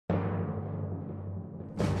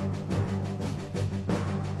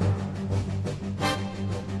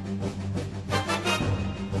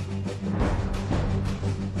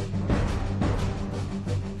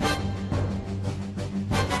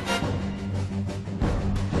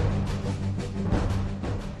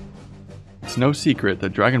It's no secret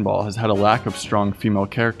that Dragon Ball has had a lack of strong female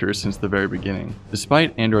characters since the very beginning.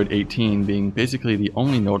 Despite Android 18 being basically the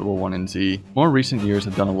only notable one in Z, more recent years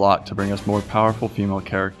have done a lot to bring us more powerful female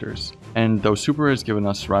characters. And though Super has given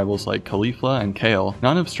us rivals like Caulifla and Kale,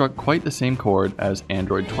 none have struck quite the same chord as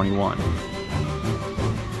Android 21.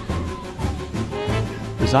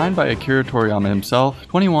 Designed by Akira Toriyama himself,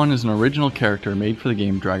 21 is an original character made for the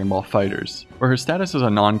game Dragon Ball FighterZ. For her status as a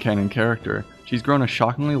non-canon character, she's grown a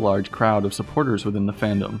shockingly large crowd of supporters within the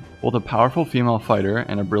fandom. Both a powerful female fighter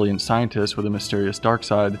and a brilliant scientist with a mysterious dark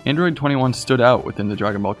side, Android 21 stood out within the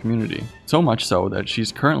Dragon Ball community. So much so that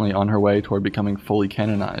she's currently on her way toward becoming fully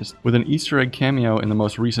canonized, with an Easter egg cameo in the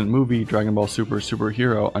most recent movie Dragon Ball Super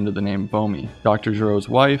Superhero under the name Bomi, Dr. Gero's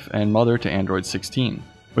wife and mother to Android 16.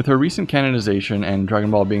 With her recent canonization and Dragon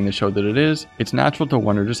Ball being the show that it is, it's natural to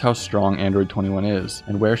wonder just how strong Android 21 is,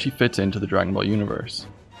 and where she fits into the Dragon Ball universe.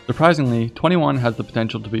 Surprisingly, 21 has the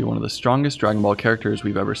potential to be one of the strongest Dragon Ball characters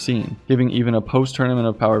we've ever seen, giving even a post-Tournament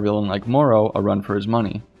of Power villain like Moro a run for his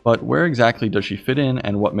money. But where exactly does she fit in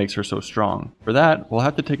and what makes her so strong? For that, we'll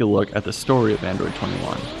have to take a look at the story of Android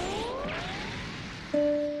 21.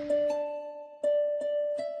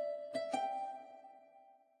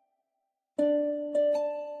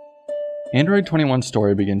 Android 21's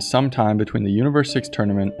story begins sometime between the Universe 6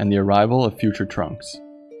 tournament and the arrival of future Trunks.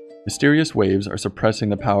 Mysterious waves are suppressing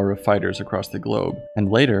the power of fighters across the globe, and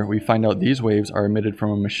later we find out these waves are emitted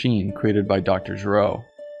from a machine created by Dr. Gero.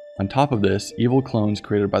 On top of this, evil clones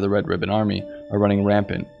created by the Red Ribbon Army are running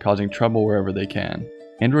rampant, causing trouble wherever they can.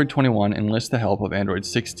 Android 21 enlists the help of Android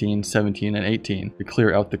 16, 17, and 18 to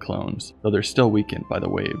clear out the clones, though they're still weakened by the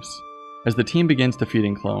waves. As the team begins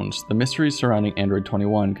defeating clones, the mysteries surrounding Android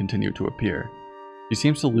 21 continue to appear. She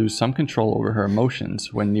seems to lose some control over her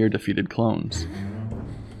emotions when near defeated clones.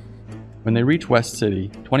 When they reach West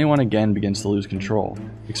City, 21 again begins to lose control,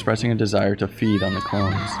 expressing a desire to feed on the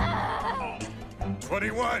clones.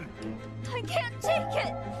 21! I can't take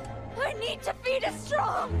it! I need to feed us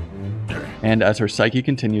strong! And as her psyche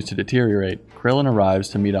continues to deteriorate, Krillin arrives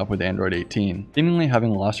to meet up with Android 18. Seemingly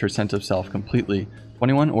having lost her sense of self completely,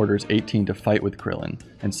 21 orders 18 to fight with Krillin,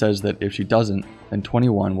 and says that if she doesn't, then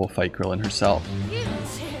 21 will fight Krillin herself. You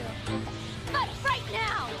two! Fight right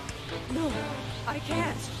now! No, I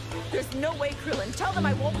can't. There's no way, Krillin. Tell them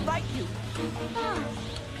I won't fight you. Fine.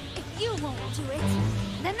 If you won't do it,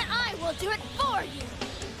 then I will do it for you!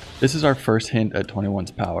 This is our first hint at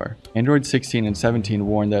 21's power. Android 16 and 17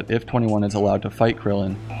 warn that if 21 is allowed to fight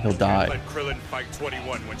Krillin, he'll die. Let Krillin fight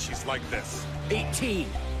 21 when she's like this. 18!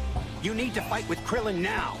 You need to fight with Krillin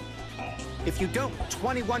now! If you don't,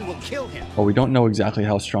 21 will kill him! While we don't know exactly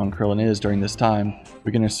how strong Krillin is during this time,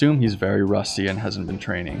 we can assume he's very rusty and hasn't been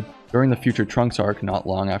training. During the Future Trunks arc not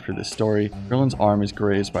long after this story, Krillin's arm is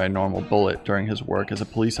grazed by a normal bullet during his work as a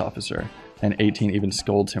police officer, and 18 even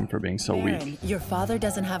scolds him for being so weak. Jiren, your father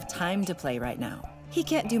doesn't have time to play right now. He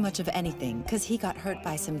can't do much of anything because he got hurt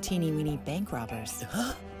by some teeny-weeny bank robbers.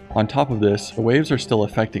 On top of this, the waves are still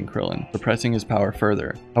affecting Krillin, suppressing his power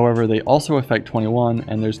further. However, they also affect 21,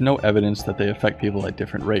 and there's no evidence that they affect people at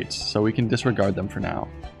different rates, so we can disregard them for now.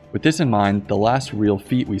 With this in mind, the last real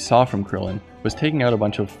feat we saw from Krillin was taking out a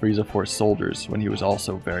bunch of Frieza Force soldiers when he was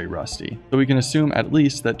also very rusty. So we can assume at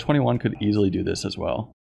least that 21 could easily do this as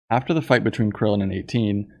well. After the fight between Krillin and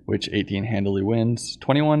 18, which 18 handily wins,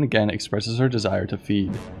 21 again expresses her desire to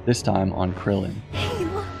feed, this time on Krillin. He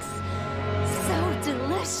looks so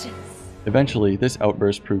delicious! Eventually, this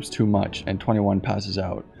outburst proves too much and 21 passes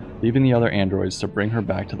out, leaving the other androids to bring her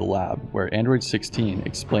back to the lab, where Android 16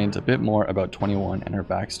 explains a bit more about 21 and her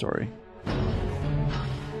backstory.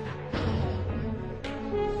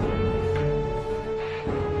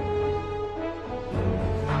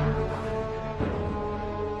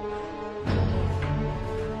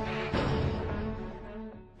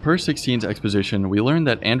 Per 16's exposition, we learned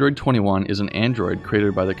that Android 21 is an android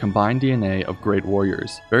created by the combined DNA of great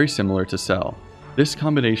warriors, very similar to Cell. This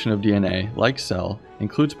combination of DNA, like Cell,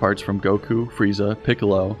 includes parts from Goku, Frieza,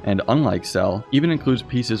 Piccolo, and unlike Cell, even includes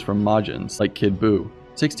pieces from Majins, like Kid Buu.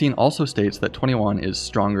 16 also states that 21 is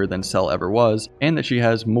stronger than Cell ever was, and that she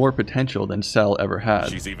has more potential than Cell ever had.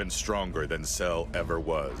 She's even stronger than Cell ever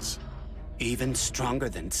was. Even stronger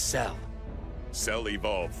than Cell. Cell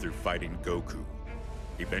evolved through fighting Goku,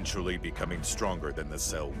 eventually becoming stronger than the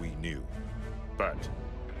Cell we knew. But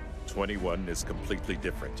 21 is completely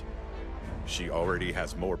different. She already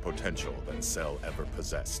has more potential than Cell ever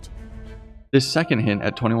possessed. This second hint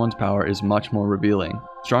at 21's power is much more revealing.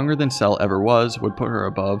 Stronger than Cell ever was would put her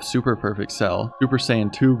above Super Perfect Cell, Super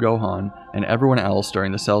Saiyan 2 Gohan, and everyone else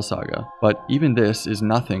during the Cell saga. But even this is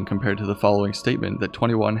nothing compared to the following statement that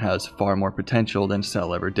 21 has far more potential than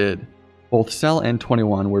Cell ever did. Both Cell and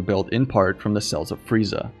 21 were built in part from the cells of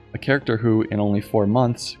Frieza, a character who, in only 4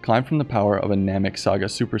 months, climbed from the power of a Namek Saga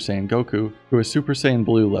Super Saiyan Goku to a Super Saiyan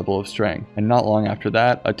Blue level of strength, and not long after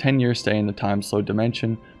that, a 10-year stay in the time-slowed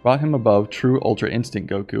dimension brought him above true Ultra Instinct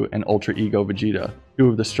Goku and Ultra Ego Vegeta, 2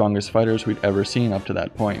 of the strongest fighters we'd ever seen up to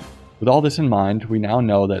that point. With all this in mind, we now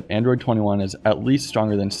know that Android 21 is at least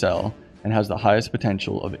stronger than Cell, and has the highest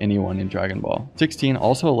potential of anyone in Dragon Ball. 16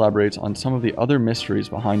 also elaborates on some of the other mysteries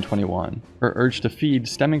behind 21, her urge to feed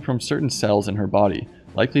stemming from certain cells in her body,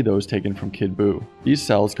 likely those taken from Kid Buu. These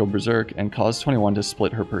cells go berserk and cause 21 to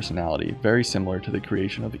split her personality, very similar to the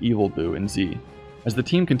creation of Evil Buu in Z. As the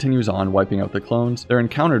team continues on wiping out the clones, they're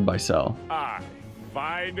encountered by Cell. I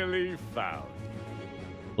finally found.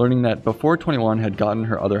 Learning that before 21 had gotten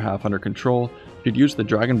her other half under control, she'd used the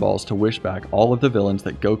Dragon Balls to wish back all of the villains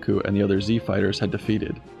that Goku and the other Z fighters had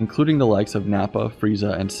defeated, including the likes of Nappa,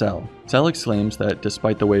 Frieza, and Cell. Cell exclaims that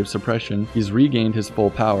despite the wave's suppression, he's regained his full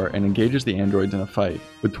power and engages the androids in a fight,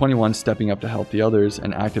 with 21 stepping up to help the others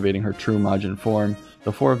and activating her true Majin form.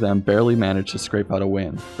 The 4 of them barely manage to scrape out a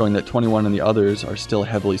win, showing that 21 and the others are still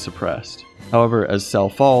heavily suppressed. However, as Cell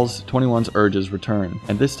falls, 21's urges return,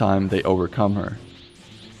 and this time they overcome her.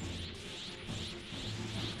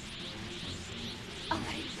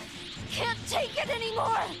 Can't take it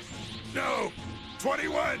anymore! No!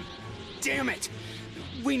 21! Damn it!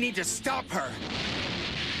 We need to stop her!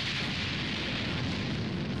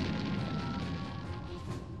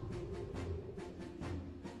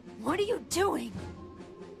 What are you doing?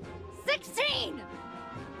 16!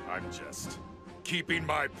 I'm just keeping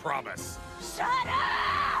my promise. Shut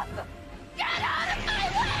up! Get out of my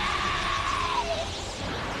way!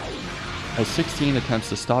 As 16 attempts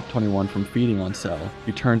to stop 21 from feeding on Cell,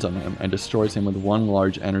 he turns on him and destroys him with one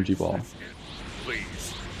large energy ball.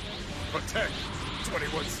 Please, protect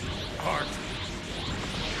 21's heart.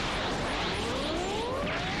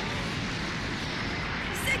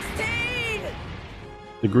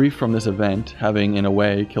 The grief from this event, having in a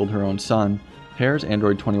way killed her own son, tears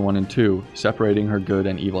Android 21 in two, separating her good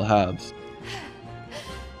and evil halves.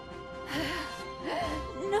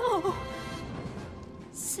 No.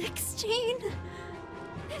 16?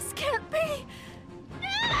 This can't be.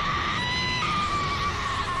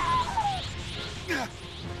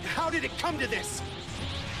 How did it come to this?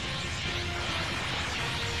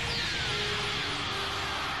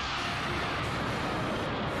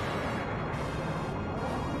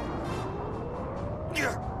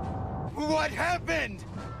 What happened?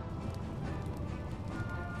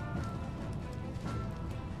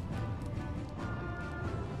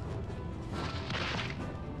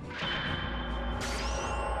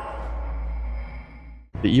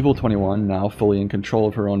 The evil 21, now fully in control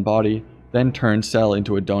of her own body, then turns Cell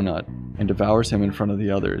into a donut and devours him in front of the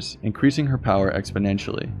others, increasing her power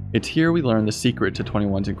exponentially. It's here we learn the secret to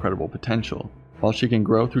 21's incredible potential. While she can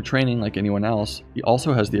grow through training like anyone else, she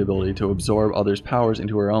also has the ability to absorb others' powers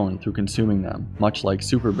into her own through consuming them, much like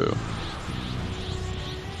Super Buu.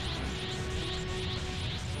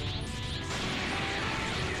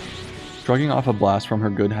 Shrugging off a blast from her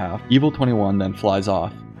good half, Evil 21 then flies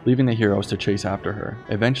off, leaving the heroes to chase after her,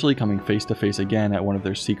 eventually coming face to face again at one of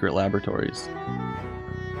their secret laboratories.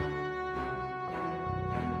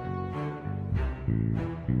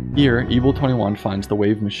 Here, Evil 21 finds the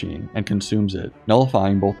wave machine and consumes it,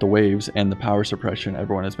 nullifying both the waves and the power suppression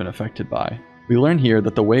everyone has been affected by. We learn here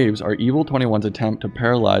that the waves are Evil 21's attempt to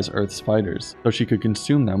paralyze Earth's fighters, so she could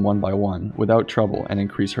consume them one by one, without trouble, and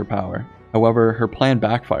increase her power. However, her plan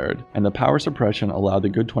backfired, and the power suppression allowed the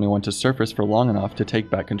good 21 to surface for long enough to take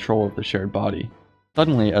back control of the shared body.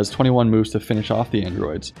 Suddenly, as 21 moves to finish off the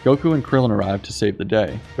androids, Goku and Krillin arrive to save the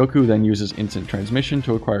day. Goku then uses instant transmission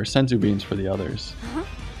to acquire senzu beans for the others. Huh?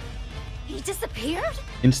 He disappeared?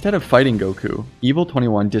 Instead of fighting Goku, Evil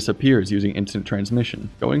 21 disappears using instant transmission,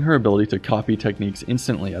 showing her ability to copy techniques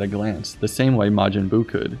instantly at a glance, the same way Majin Buu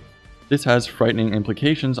could. This has frightening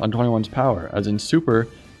implications on 21's power, as in Super,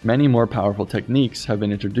 many more powerful techniques have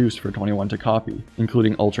been introduced for 21 to copy,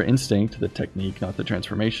 including Ultra Instinct, the technique not the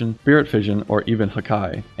transformation, Spirit Fission, or even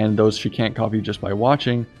Hakai, and those she can't copy just by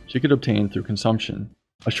watching, she could obtain through consumption.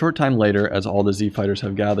 A short time later, as all the Z fighters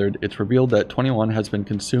have gathered, it's revealed that 21 has been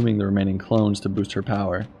consuming the remaining clones to boost her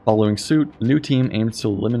power. Following suit, the new team aims to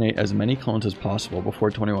eliminate as many clones as possible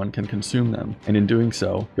before 21 can consume them, and in doing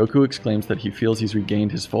so, Goku exclaims that he feels he's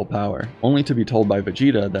regained his full power, only to be told by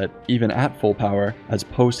Vegeta that even at full power, as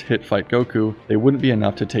post-hit fight Goku, they wouldn't be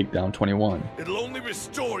enough to take down 21. It'll only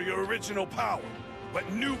restore your original power, but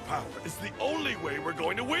new power is the only way we're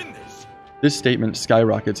going to win this. This statement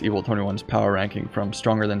skyrockets Evil 21's power ranking from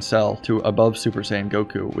stronger than Cell to above Super Saiyan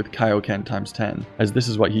Goku with Kaioken times 10, as this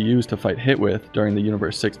is what he used to fight Hit with during the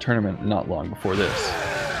Universe 6 tournament not long before this.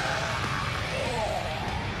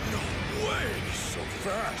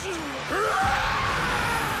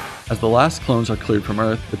 As the last clones are cleared from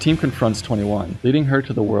Earth, the team confronts 21, leading her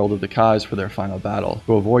to the world of the Kais for their final battle,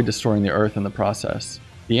 to avoid destroying the Earth in the process.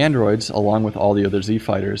 The androids, along with all the other Z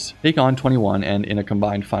fighters, take on 21 and, in a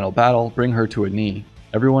combined final battle, bring her to a knee.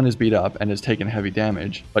 Everyone is beat up and has taken heavy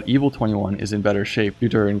damage, but Evil 21 is in better shape due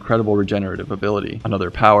to her incredible regenerative ability, another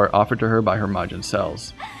power offered to her by her Majin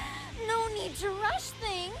cells. No need to rush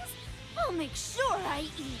things. I'll make sure I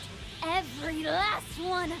eat every last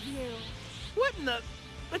one of you. What in the...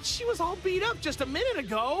 But she was all beat up just a minute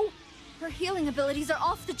ago! Her healing abilities are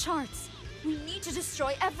off the charts. We need to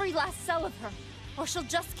destroy every last cell of her, or she'll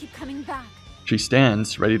just keep coming back. She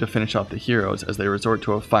stands, ready to finish off the heroes as they resort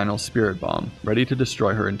to a final spirit bomb, ready to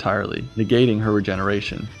destroy her entirely, negating her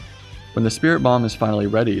regeneration. When the spirit bomb is finally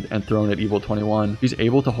readied and thrown at Evil 21, she's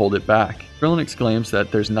able to hold it back. Krillin exclaims that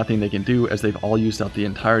there's nothing they can do as they've all used up the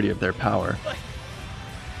entirety of their power,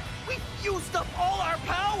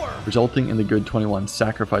 resulting in the good 21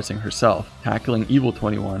 sacrificing herself, tackling Evil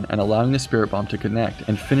 21 and allowing the spirit bomb to connect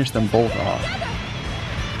and finish them both off.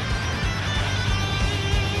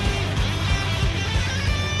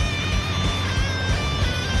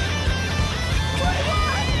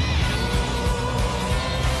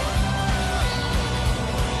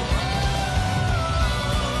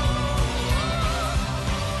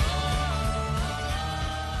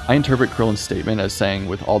 I interpret Krillin's statement as saying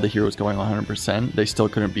with all the heroes going 100%, they still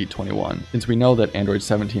couldn't beat 21, since we know that androids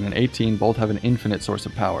 17 and 18 both have an infinite source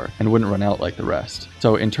of power, and wouldn't run out like the rest.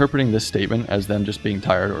 So interpreting this statement as them just being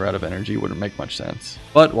tired or out of energy wouldn't make much sense.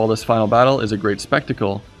 But while this final battle is a great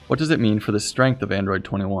spectacle, what does it mean for the strength of Android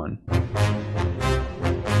 21?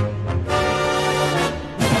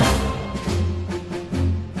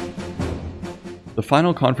 The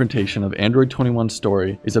final confrontation of Android 21's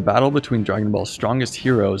story is a battle between Dragon Ball's strongest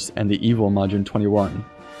heroes and the evil Majin 21.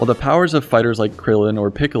 While the powers of fighters like Krillin or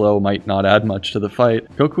Piccolo might not add much to the fight,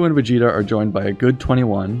 Goku and Vegeta are joined by a good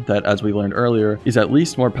 21 that, as we learned earlier, is at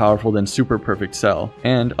least more powerful than Super Perfect Cell,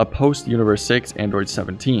 and a post-Universe 6 Android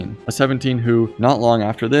 17. A 17 who, not long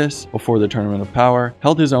after this, before the Tournament of Power,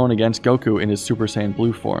 held his own against Goku in his Super Saiyan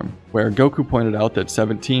Blue form, where Goku pointed out that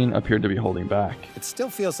 17 appeared to be holding back. It still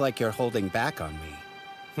feels like you're holding back on me.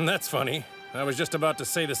 That's funny. I was just about to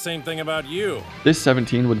say the same thing about you. This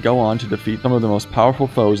 17 would go on to defeat some of the most powerful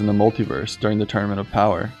foes in the multiverse during the Tournament of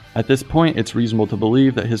Power. At this point, it's reasonable to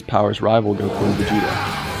believe that his powers rival Goku and Vegeta.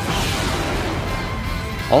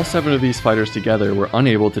 All 7 of these fighters together were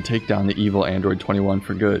unable to take down the evil Android 21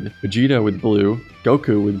 for good. Vegeta with blue,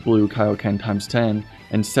 Goku with blue Kaioken times 10,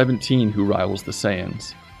 and 17 who rivals the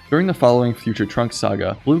Saiyans. During the following Future Trunks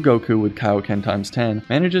saga, Blue Goku with Kaioken times 10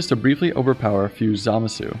 manages to briefly overpower Fuse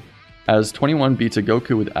Zamasu. As 21 beats a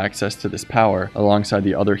Goku with access to this power, alongside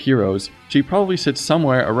the other heroes, she probably sits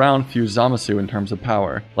somewhere around Fuse Zamasu in terms of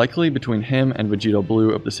power, likely between him and Vegeta Blue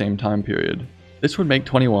of the same time period. This would make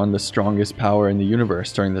 21 the strongest power in the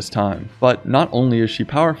universe during this time, but not only is she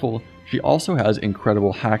powerful, she also has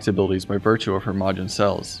incredible hacks abilities by virtue of her Majin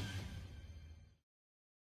cells.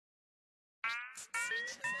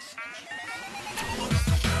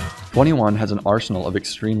 21 has an arsenal of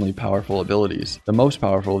extremely powerful abilities. The most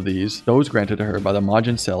powerful of these, those granted to her by the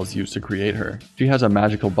Majin cells used to create her. She has a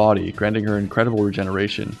magical body, granting her incredible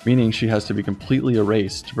regeneration, meaning she has to be completely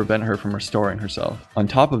erased to prevent her from restoring herself. On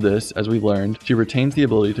top of this, as we learned, she retains the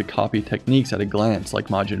ability to copy techniques at a glance like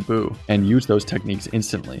Majin Buu, and use those techniques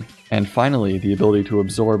instantly. And finally, the ability to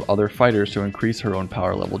absorb other fighters to increase her own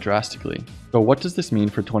power level drastically. So what does this mean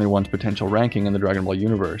for 21's potential ranking in the Dragon Ball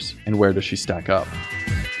universe, and where does she stack up?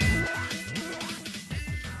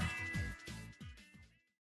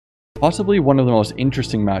 Possibly one of the most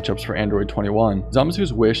interesting matchups for Android 21,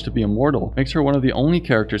 Zamasu's wish to be immortal makes her one of the only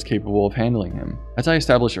characters capable of handling him. As I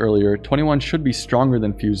established earlier, 21 should be stronger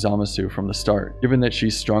than Fuse Zamasu from the start, given that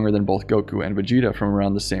she's stronger than both Goku and Vegeta from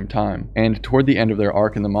around the same time. And toward the end of their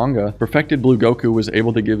arc in the manga, perfected Blue Goku was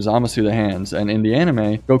able to give Zamasu the hands, and in the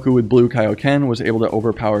anime, Goku with Blue Kaioken was able to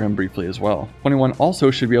overpower him briefly as well. 21 also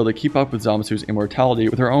should be able to keep up with Zamasu's immortality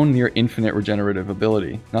with her own near infinite regenerative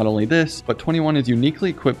ability. Not only this, but 21 is uniquely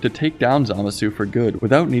equipped to take down Zamasu for good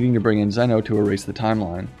without needing to bring in Zeno to erase the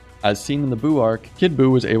timeline. As seen in the Buu arc, Kid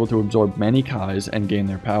Buu was able to absorb many Kais and gain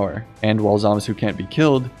their power. And while Zamasu can't be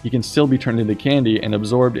killed, he can still be turned into candy and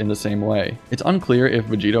absorbed in the same way. It's unclear if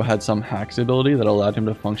Vegito had some hacks ability that allowed him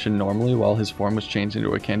to function normally while his form was changed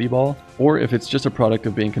into a candy ball, or if it's just a product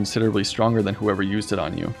of being considerably stronger than whoever used it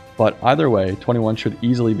on you. But either way, 21 should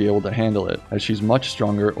easily be able to handle it, as she's much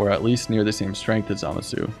stronger or at least near the same strength as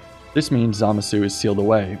Zamasu. This means Zamasu is sealed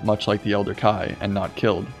away, much like the Elder Kai, and not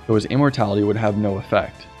killed, though his immortality would have no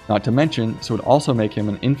effect. Not to mention, this would also make him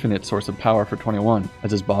an infinite source of power for 21,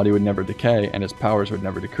 as his body would never decay and his powers would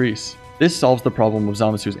never decrease. This solves the problem of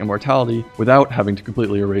Zamasu's immortality without having to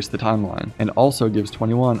completely erase the timeline, and also gives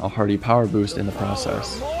 21 a hearty power boost in the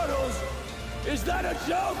process. Mortals! Is that a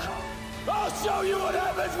joke? I'll show you what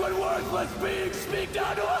happens when worthless beings speak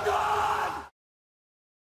down to a god!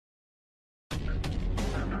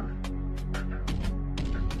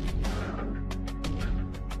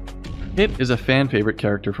 Hit is a fan favorite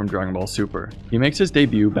character from Dragon Ball Super. He makes his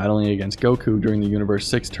debut battling against Goku during the Universe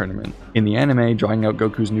 6 tournament. In the anime, drawing out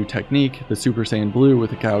Goku's new technique, the Super Saiyan Blue with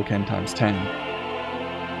the Kaioken times 10.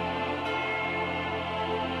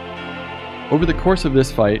 Over the course of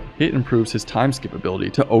this fight, Hit improves his time skip ability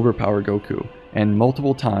to overpower Goku, and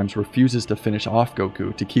multiple times refuses to finish off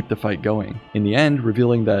Goku to keep the fight going, in the end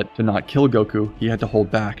revealing that to not kill Goku, he had to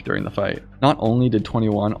hold back during the fight. Not only did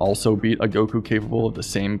 21 also beat a Goku capable of the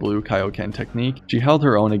same blue Kaioken technique, she held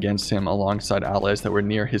her own against him alongside allies that were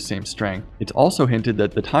near his same strength. It's also hinted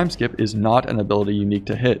that the time skip is not an ability unique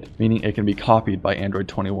to Hit, meaning it can be copied by Android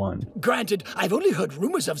 21. Granted, I've only heard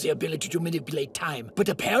rumors of the ability to manipulate time, but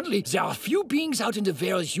apparently there are few beings out in the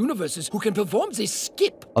various universes who can perform this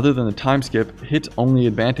skip. Other than the time skip, Hit's only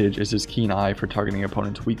advantage is his keen eye for targeting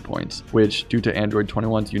opponents' weak points, which, due to Android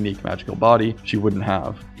 21's unique magical body, she wouldn't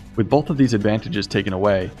have. With both of these advantages taken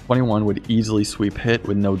away, 21 would easily sweep Hit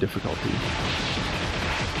with no difficulty.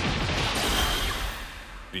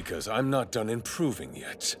 Because I'm not done improving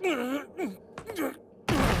yet.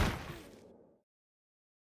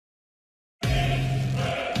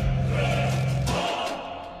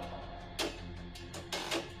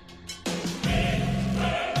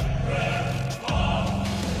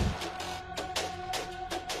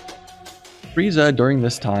 Frieza during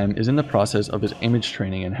this time is in the process of his image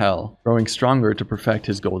training in Hell, growing stronger to perfect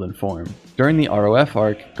his golden form. During the ROF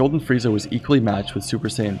arc, Golden Frieza was equally matched with Super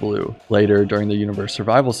Saiyan Blue. Later, during the Universe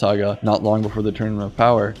Survival Saga, not long before the Tournament of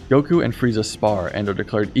Power, Goku and Frieza spar and are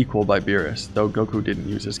declared equal by Beerus, though Goku didn't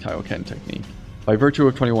use his Kaioken technique. By virtue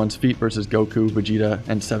of 21's feat versus Goku, Vegeta,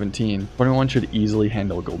 and 17, 21 should easily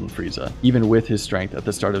handle Golden Frieza, even with his strength at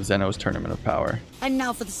the start of Zeno's Tournament of Power. And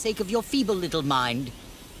now for the sake of your feeble little mind,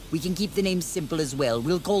 we can keep the name simple as well.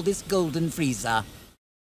 We'll call this Golden Frieza.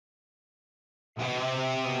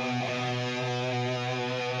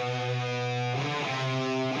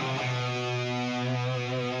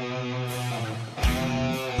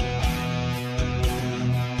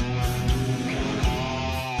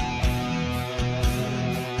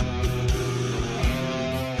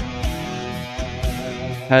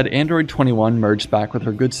 Had Android 21 merged back with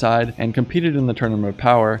her good side and competed in the Tournament of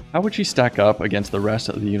Power, how would she stack up against the rest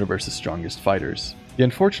of the universe's strongest fighters? The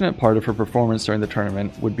unfortunate part of her performance during the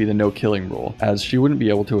tournament would be the no-killing rule, as she wouldn't be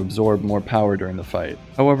able to absorb more power during the fight.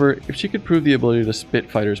 However, if she could prove the ability to spit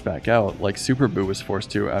fighters back out, like Super Buu was forced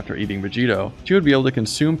to after eating Vegito, she would be able to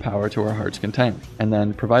consume power to her heart's content, and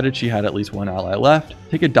then, provided she had at least one ally left,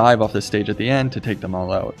 take a dive off the stage at the end to take them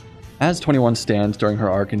all out. As 21 stands during her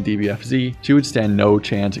arc in DBFZ, she would stand no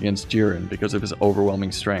chance against Jiren because of his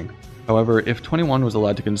overwhelming strength. However, if 21 was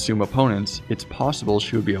allowed to consume opponents, it's possible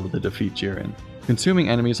she would be able to defeat Jiren. Consuming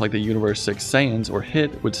enemies like the Universe 6 Saiyans or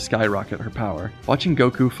Hit would skyrocket her power. Watching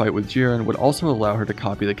Goku fight with Jiren would also allow her to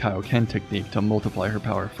copy the Kaioken technique to multiply her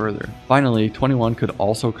power further. Finally, 21 could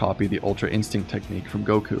also copy the Ultra Instinct technique from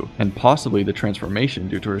Goku, and possibly the transformation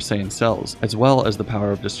due to her Saiyan cells, as well as the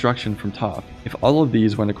power of destruction from Toph. If all of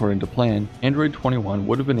these went according to plan, Android 21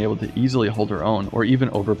 would have been able to easily hold her own or even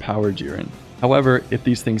overpower Jiren. However, if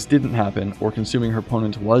these things didn't happen, or consuming her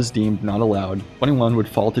opponents was deemed not allowed, 21 would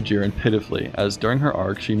fall to Jiren pitifully, as during her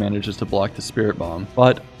arc she manages to block the Spirit Bomb,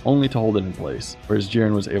 but only to hold it in place, whereas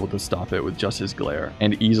Jiren was able to stop it with just his glare,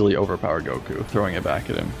 and easily overpower Goku, throwing it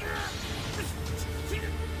back at him.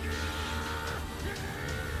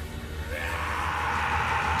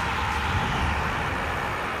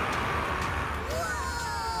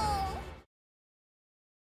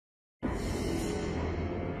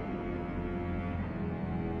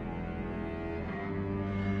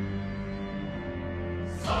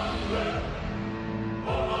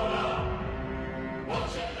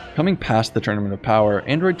 Coming past the Tournament of Power,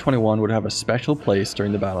 Android 21 would have a special place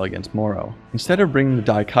during the battle against Moro. Instead of bringing the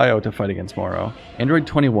Daikaio to fight against Moro, Android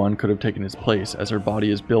 21 could have taken his place as her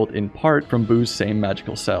body is built in part from Buu's same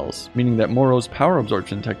magical cells, meaning that Moro's power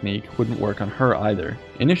absorption technique wouldn't work on her either.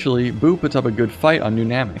 Initially, Buu puts up a good fight on New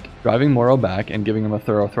Namek, driving Moro back and giving him a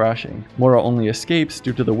thorough thrashing. Moro only escapes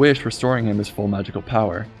due to the wish restoring him his full magical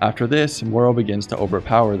power. After this, Moro begins to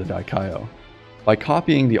overpower the Daikaio. By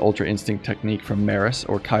copying the Ultra Instinct technique from Maris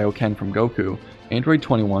or Kaioken from Goku, Android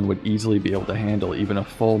 21 would easily be able to handle even a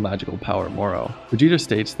full magical power Moro. Vegeta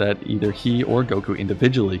states that either he or Goku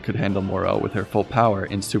individually could handle Moro with her full power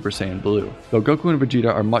in Super Saiyan Blue. Though Goku and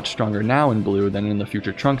Vegeta are much stronger now in Blue than in the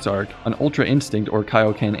future Trunks arc, an Ultra Instinct or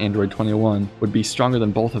Kaioken Android 21 would be stronger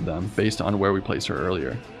than both of them based on where we placed her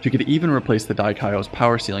earlier. She could even replace the Daikaio's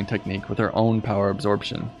power sealing technique with her own power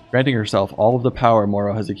absorption, granting herself all of the power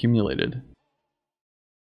Moro has accumulated.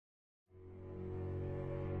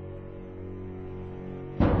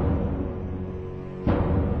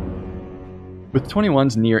 With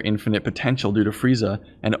 21's near infinite potential due to Frieza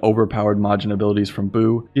and overpowered Majin abilities from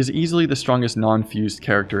Buu, she is easily the strongest non-fused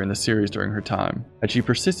character in the series during her time. Had she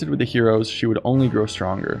persisted with the heroes, she would only grow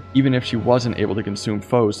stronger, even if she wasn't able to consume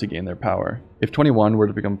foes to gain their power. If 21 were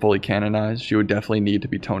to become fully canonized, she would definitely need to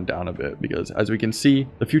be toned down a bit, because as we can see,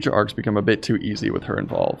 the future arcs become a bit too easy with her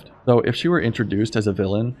involved. Though if she were introduced as a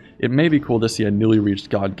villain, it may be cool to see a newly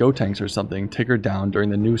reached god Gotenks or something take her down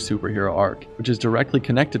during the new superhero arc, which is directly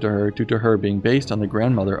connected to her due to her being based on the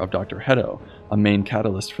grandmother of Dr. Hedo, a main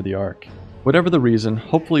catalyst for the arc. Whatever the reason,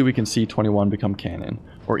 hopefully we can see 21 become canon,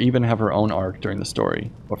 or even have her own arc during the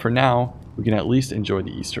story, but for now, we can at least enjoy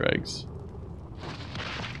the Easter eggs.